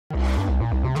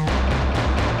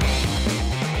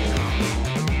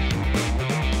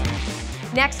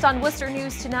Next on Worcester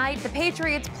News tonight, the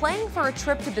Patriots playing for a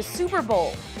trip to the Super Bowl,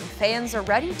 and fans are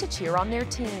ready to cheer on their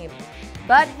team.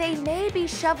 But they may be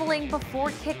shoveling before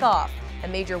kickoff. A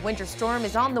major winter storm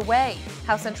is on the way.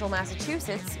 How Central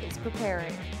Massachusetts is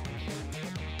preparing.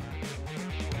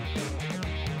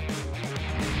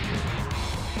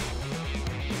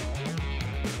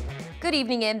 Good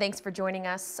evening and thanks for joining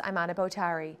us. I'm Anna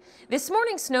Botari. This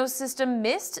morning's snow system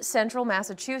missed central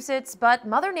Massachusetts, but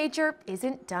Mother Nature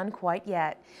isn't done quite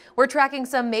yet. We're tracking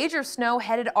some major snow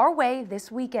headed our way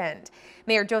this weekend.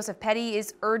 Mayor Joseph Petty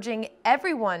is urging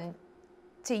everyone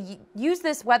to use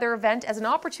this weather event as an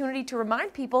opportunity to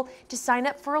remind people to sign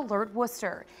up for Alert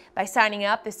Worcester. By signing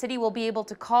up, the city will be able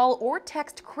to call or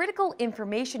text critical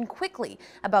information quickly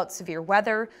about severe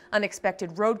weather,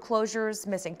 unexpected road closures,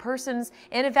 missing persons,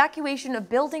 and evacuation of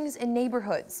buildings and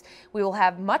neighborhoods. We will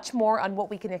have much more on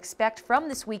what we can expect from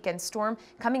this weekend storm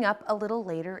coming up a little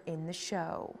later in the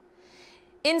show.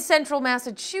 In central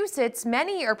Massachusetts,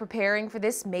 many are preparing for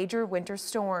this major winter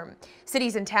storm.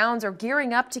 Cities and towns are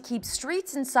gearing up to keep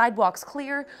streets and sidewalks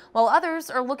clear, while others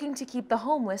are looking to keep the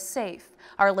homeless safe.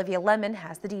 Our Olivia Lemon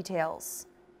has the details.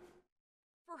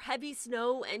 For heavy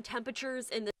snow and temperatures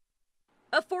in the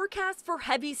A forecast for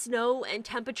heavy snow and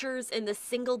temperatures in the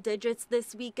single digits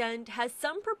this weekend has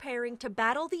some preparing to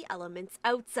battle the elements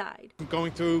outside.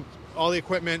 Going through all the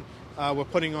equipment, we're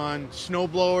putting on snow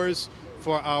blowers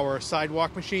for our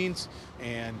sidewalk machines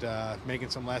and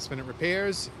making some last-minute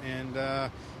repairs and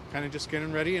kind of just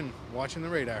getting ready and watching the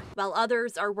radar. While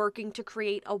others are working to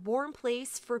create a warm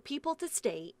place for people to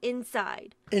stay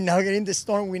inside. And now in the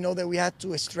storm, we know that we had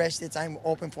to stretch the time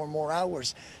open for more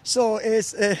hours. So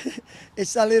it's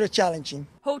a little challenging.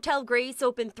 Hotel Grace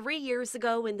opened 3 years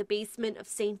ago in the basement of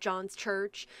St. John's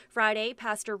Church. Friday,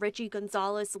 Pastor Richie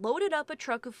Gonzalez loaded up a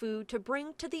truck of food to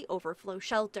bring to the overflow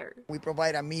shelter. We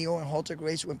provide a meal in Hotel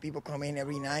Grace when people come in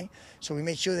every night. So we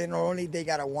make sure that not only they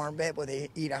got a warm bed, but they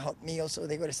eat a hot meal so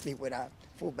they go to sleep with a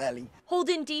full belly.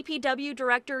 Holden DPW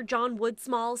Director John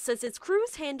Woodsmall says his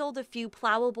crews handled a few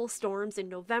plowable storms in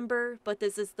November, but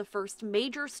this is the first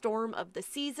major storm of the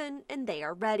season and they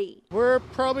are ready. We're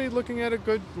probably looking at a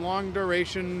good long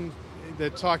duration. They're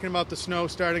talking about the snow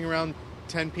starting around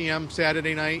 10 p.m.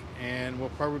 Saturday night, and we'll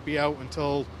probably be out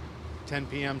until 10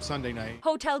 p.m. Sunday night.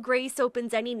 Hotel Grace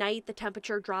opens any night the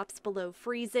temperature drops below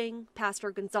freezing.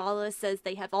 Pastor Gonzalez says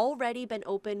they have already been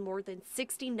open more than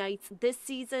 60 nights this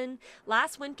season.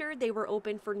 Last winter, they were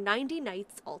open for 90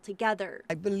 nights altogether.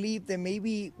 I believe that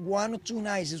maybe 1 or 2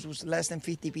 nights it was less than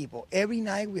 50 people. Every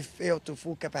night we filled to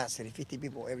full capacity, 50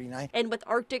 people every night. And with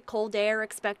Arctic cold air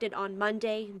expected on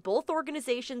Monday, both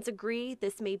organizations agree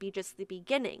this may be just the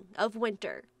beginning of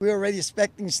winter. We're already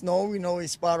expecting snow. We know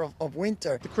it's part of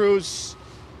winter. The crews,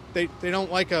 they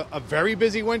don't like a very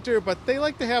busy winter, but they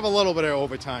like to have a little bit of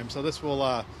overtime, so this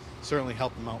will certainly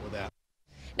help them out with that.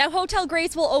 Now, Hotel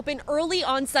Grace will open early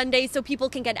on Sunday so people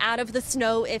can get out of the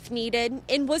snow if needed.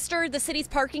 In Worcester, the city's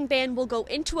parking ban will go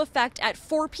into effect at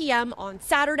 4 p.m. on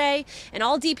Saturday, and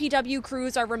all DPW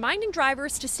crews are reminding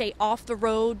drivers to stay off the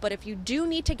road, but if you do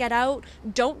need to get out,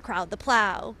 don't crowd the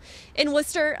plow. In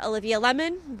Worcester, Olivia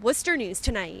Lemon, Worcester News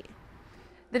Tonight.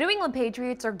 The New England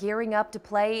Patriots are gearing up to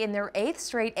play in their 8th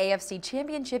straight AFC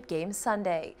Championship game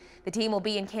Sunday. The team will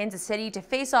be in Kansas City to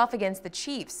face off against the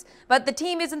Chiefs, but the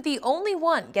team isn't the only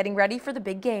one getting ready for the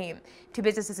big game. Two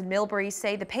businesses in Millbury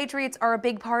say the Patriots are a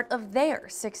big part of their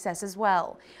success as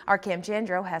well. Our Cam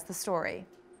Jandro has the story.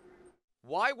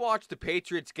 Why watch the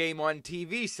Patriots game on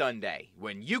TV Sunday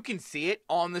when you can see it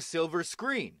on the silver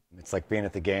screen? It's like being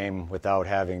at the game without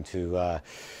having to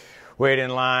wait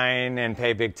in line and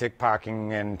pay big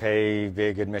parking and pay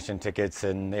big admission tickets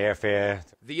and airfare.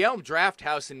 The Elm Draft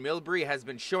House in Millbury has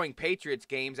been showing Patriots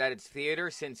games at its theater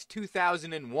since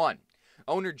 2001.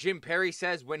 Owner Jim Perry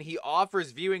says when he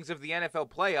offers viewings of the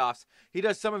NFL playoffs, he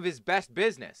does some of his best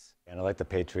business. And I like the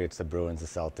Patriots, the Bruins, the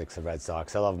Celtics, the Red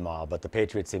Sox. I love them all, but the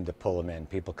Patriots seem to pull them in.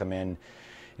 People come in,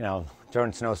 you know,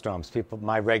 during snowstorms.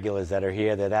 My regulars that are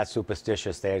here, they're that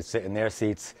superstitious. They sit in their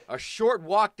seats. A short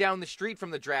walk down the street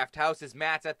from the Draft House is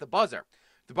Matt's at the Buzzer.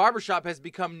 The barbershop has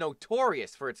become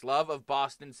notorious for its love of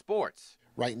Boston sports.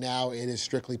 Right now, it is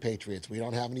strictly Patriots. We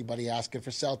don't have anybody asking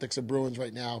for Celtics or Bruins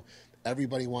right now.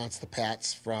 Everybody wants the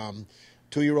Pats, from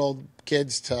 2-year-old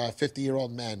kids to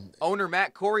 50-year-old men. Owner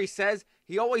Matt Corey says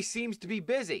he always seems to be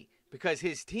busy because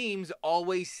his teams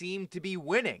always seem to be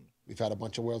winning. We've had a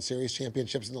bunch of World Series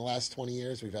championships in the last 20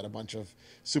 years. We've had a bunch of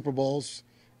Super Bowls,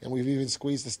 and we've even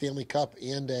squeezed the Stanley Cup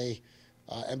and a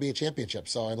NBA championship.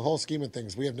 So in the whole scheme of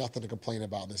things, we have nothing to complain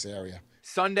about in this area.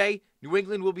 Sunday, New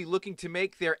England will be looking to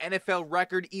make their NFL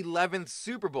record 11th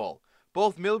Super Bowl.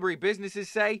 Both Millbury businesses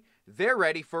say they're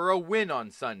ready for a win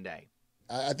on Sunday.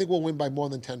 I think we'll win by more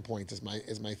than 10 points is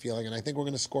my feeling, and I think we're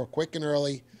going to score quick and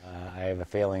early. I have a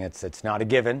feeling it's not a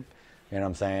given, you know what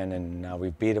I'm saying, and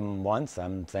we've beat them once.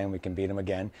 I'm saying we can beat them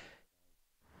again.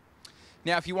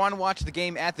 Now, if you want to watch the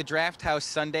game at the Draft House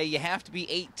Sunday, you have to be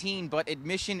 18, but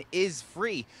admission is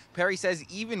free. Perry says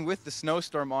even with the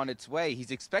snowstorm on its way, he's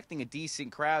expecting a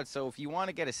decent crowd, so if you want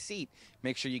to get a seat,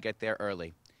 make sure you get there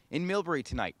early. In Millbury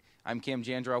tonight, I'm Cam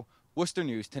Jandro, Worcester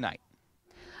News Tonight.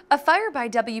 A fire by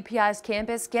WPI's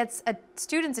campus gets a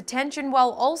student's attention while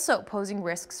also posing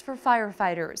risks for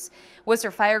firefighters.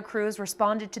 Worcester fire crews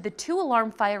responded to the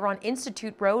 2-alarm fire on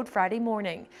Institute Road Friday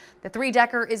morning. The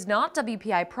 3-decker is not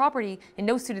WPI property and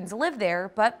no students live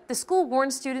there, but the school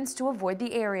warned students to avoid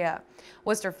the area.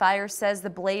 Worcester Fire says the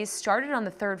blaze started on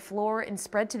the 3rd floor and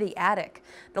spread to the attic.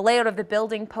 The layout of the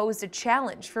building posed a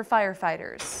challenge for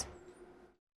firefighters.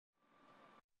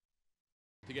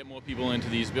 To get more people into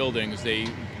these buildings, they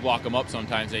lock them up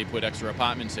sometimes, they put extra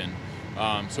apartments in.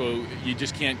 So you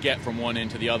just can't get from one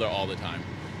end to the other all the time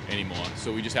anymore.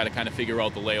 So we just had to kind of figure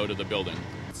out the layout of the building.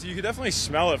 So you could definitely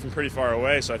smell it from pretty far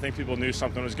away, so I think people knew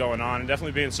something was going on. And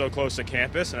definitely being so close to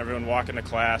campus and everyone walking to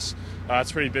class,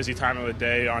 it's a pretty busy time of the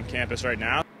day on campus right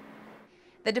now.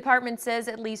 The department says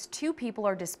at least 2 people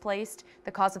are displaced.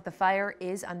 The cause of the fire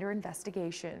is under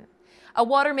investigation. A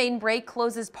water main break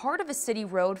closes part of a city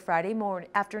road Friday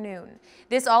afternoon.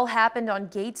 This all happened on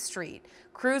Gate Street.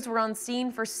 Crews were on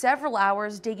scene for several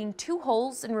hours digging 2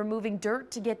 holes and removing dirt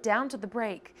to get down to the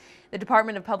break. The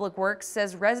Department of Public Works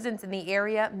says residents in the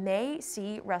area may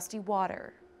see rusty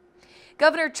water.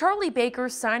 Governor Charlie Baker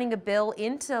signing a bill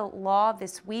into law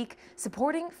this week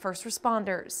supporting first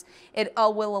responders. It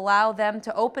will allow them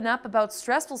to open up about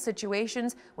stressful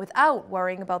situations without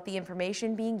worrying about the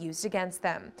information being used against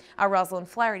them. Our Rosalind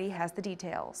Flaherty has the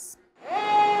details.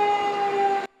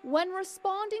 When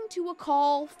responding to a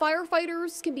call,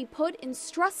 firefighters can be put in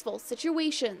stressful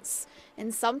situations,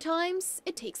 and sometimes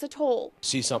it takes a toll.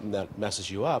 See something that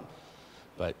messes you up,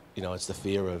 but, you know, it's the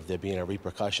fear of there being a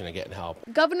repercussion of getting help.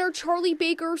 Governor Charlie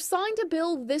Baker signed a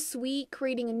bill this week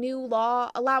creating a new law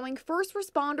allowing first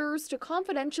responders to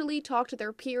confidentially talk to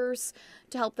their peers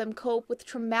to help them cope with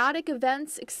traumatic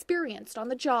events experienced on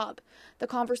the job. The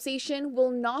conversation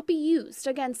will not be used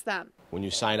against them. When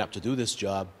you sign up to do this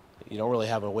job, you don't really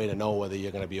have a way to know whether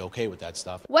you're going to be okay with that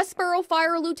stuff. Westboro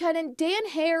Fire Lieutenant Dan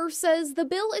Hare says the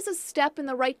bill is a step in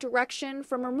the right direction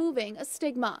from removing a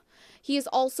stigma. He is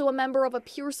also a member of a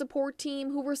peer support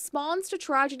team who responds to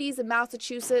tragedies in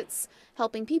Massachusetts,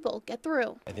 helping people get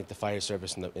through. I think the fire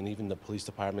service and even the police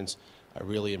departments are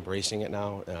really embracing it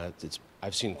now.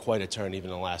 I've seen quite a turn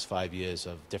even in the last 5 years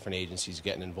of different agencies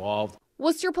getting involved.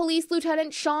 Worcester Police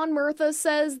Lieutenant Sean Murtha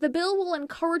says the bill will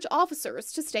encourage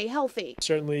officers to stay healthy.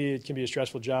 Certainly it can be a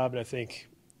stressful job, and I think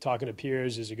talking to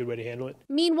peers is a good way to handle it.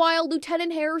 Meanwhile,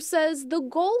 Lieutenant Hare says the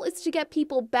goal is to get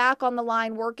people back on the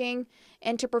line working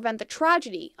and to prevent the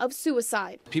tragedy of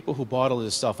suicide. People who bottle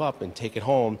this stuff up and take it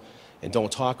home and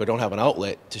don't talk or don't have an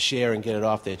outlet to share and get it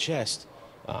off their chest,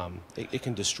 it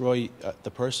can destroy the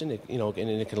person, and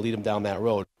it can lead them down that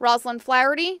road. Rosalind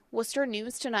Flaherty, Worcester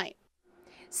News Tonight.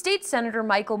 State Senator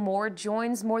Michael Moore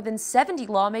joins more than 70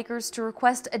 lawmakers to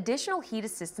request additional heat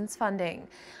assistance funding.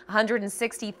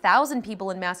 160,000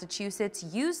 people in Massachusetts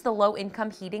use the low-income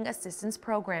heating assistance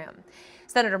program.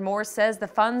 Senator Moore says the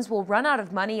funds will run out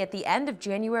of money at the end of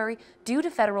January due to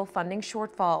federal funding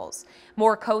shortfalls.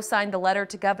 Moore co-signed the letter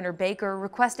to Governor Baker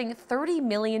requesting $30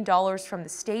 million from the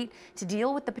state to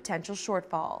deal with the potential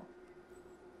shortfall.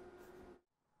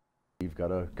 We've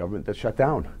got a government that's shut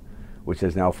down, which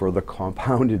has now further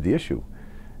compounded the issue.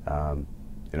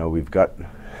 We've got,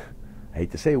 I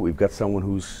hate to say it, we've got someone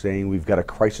who's saying we've got a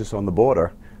crisis on the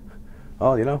border.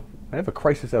 Oh, I have a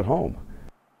crisis at home.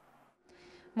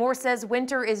 Moore says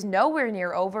winter is nowhere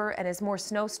near over, and as more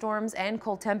snowstorms and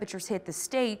cold temperatures hit the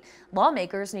state,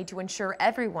 lawmakers need to ensure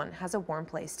everyone has a warm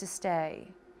place to stay.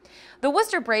 The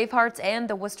Worcester Bravehearts and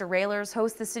the Worcester Railers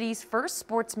host the city's first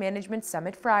sports management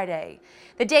summit Friday.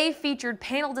 The day featured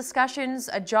panel discussions,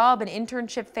 a job and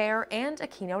internship fair, and a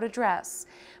keynote address.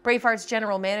 Bravehearts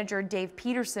General Manager Dave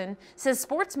Peterson says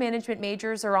sports management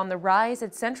majors are on the rise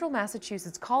at Central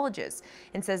Massachusetts colleges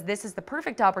and says this is the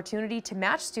perfect opportunity to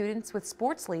match students with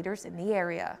sports leaders in the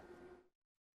area.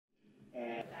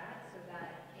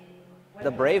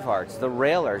 The Bravehearts, the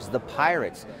Railers, the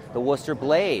Pirates, the Worcester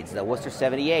Blades, the Worcester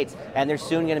 78s, and there's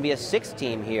soon going to be a 6th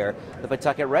team here, the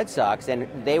Pawtucket Red Sox, and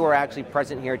they were actually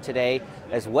present here today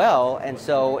as well. And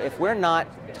so if we're not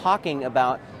talking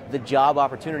about the job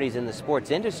opportunities in the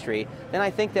sports industry, then I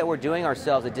think that we're doing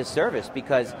ourselves a disservice,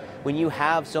 because when you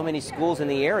have so many schools in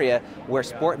the area where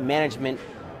sport management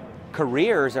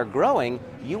careers are growing,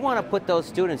 you want to put those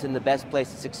students in the best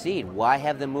place to succeed. Why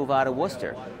have them move out of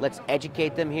Worcester? Let's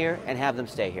educate them here and have them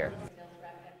stay here.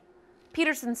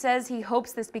 Peterson says he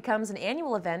hopes this becomes an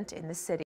annual event in the city.